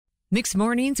Mixed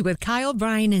Mornings with Kyle,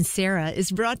 Brian, and Sarah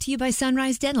is brought to you by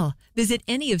Sunrise Dental. Visit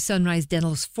any of Sunrise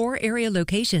Dental's 4 area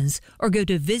locations or go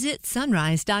to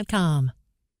visitsunrise.com.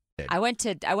 I went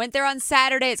there on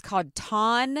Saturday. It's called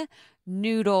Ton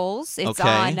Noodles. It's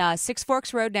on Six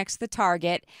Forks Road next to the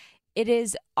Target. It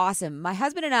is awesome. My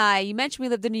husband and I, you mentioned we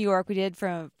lived in New York. We did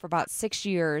for about 6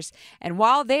 years. And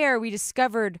while there, we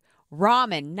discovered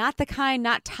ramen, not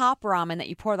top ramen that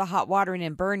you pour the hot water in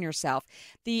and burn yourself.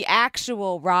 The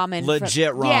actual ramen.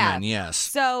 Legit ramen, yes.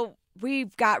 So we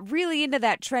got really into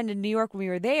that trend in New York when we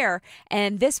were there.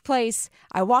 And this place,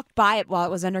 I walked by it while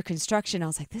it was under construction. I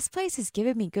was like, this place is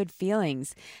giving me good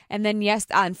feelings. And then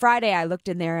on Friday, I looked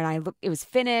in there and it was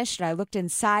finished. And I looked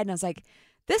inside and I was like,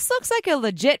 this looks like a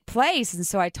legit place. And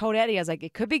so I told Eddie, I was like,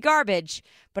 it could be garbage,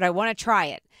 but I want to try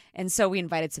it. And so we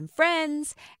invited some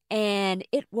friends, and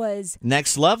it was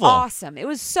next level. Awesome. It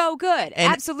was so good.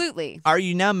 And absolutely. Are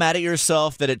you now mad at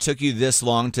yourself that it took you this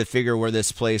long to figure where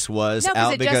this place was?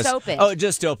 No, because it just opened. Oh, it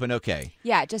just opened. Okay.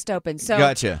 Yeah, it just opened. So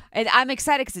gotcha. And I'm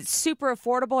excited because it's super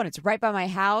affordable, and it's right by my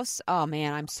house. Oh,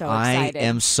 man, I'm so excited. I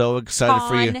am so excited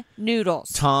for you. Ton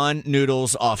Noodles. Ton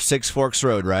Noodles off Six Forks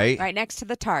Road, right? Right next to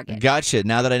the Target. Gotcha.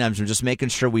 Now that I know, I'm just making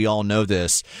sure we all know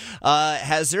this.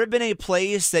 Has there been a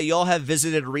place that y'all have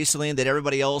visited recently that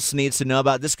everybody else needs to know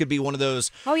about? This could be one of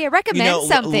those. Oh, yeah, recommend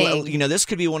something. This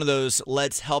could be one of those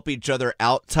let's help each other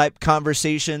out type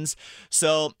conversations.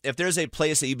 So if there's a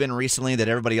place that you've been recently that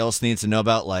everybody else needs to know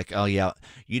about, like, oh, yeah,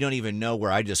 you don't even know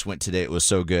where I just went today. It was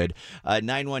so good.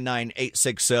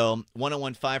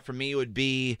 919-860-1015 for me would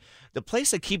be the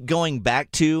place I keep going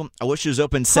back to. I wish it was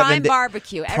open 7 days. Prime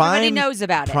Barbecue. Everybody knows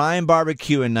about it. Prime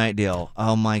Barbecue in Nightdale.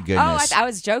 Oh, my goodness. Oh, I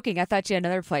was joking. I thought you had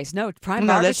another place. No, Prime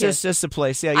No, Barbecue. that's just a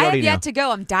place. Yeah, you I already have know. yet to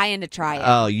go. I'm dying to try it.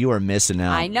 Oh, you are missing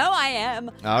out. I know I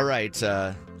am. All right.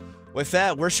 With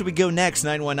that, where should we go next?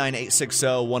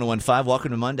 919-860-1015.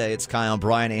 Welcome to Monday. It's Kyle,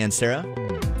 Brian, and Sarah.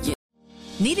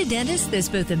 Need a dentist that's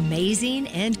both amazing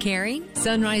and caring?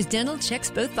 Sunrise Dental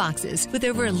checks both boxes with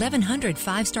over 1,100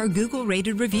 5-star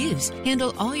Google-rated reviews.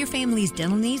 Handle all your family's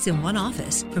dental needs in one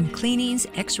office, from cleanings,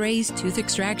 x-rays, tooth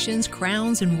extractions,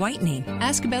 crowns, and whitening.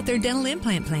 Ask about their dental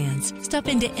implant plans. Stop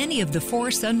into any of the 4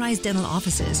 Sunrise Dental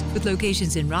offices with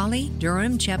locations in Raleigh,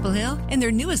 Durham, Chapel Hill, and their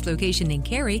newest location in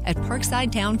Cary at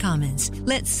Parkside Town Commons.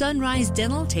 Let Sunrise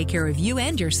Dental take care of you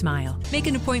and your smile. Make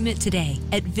an appointment today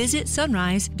at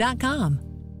visitsunrise.com.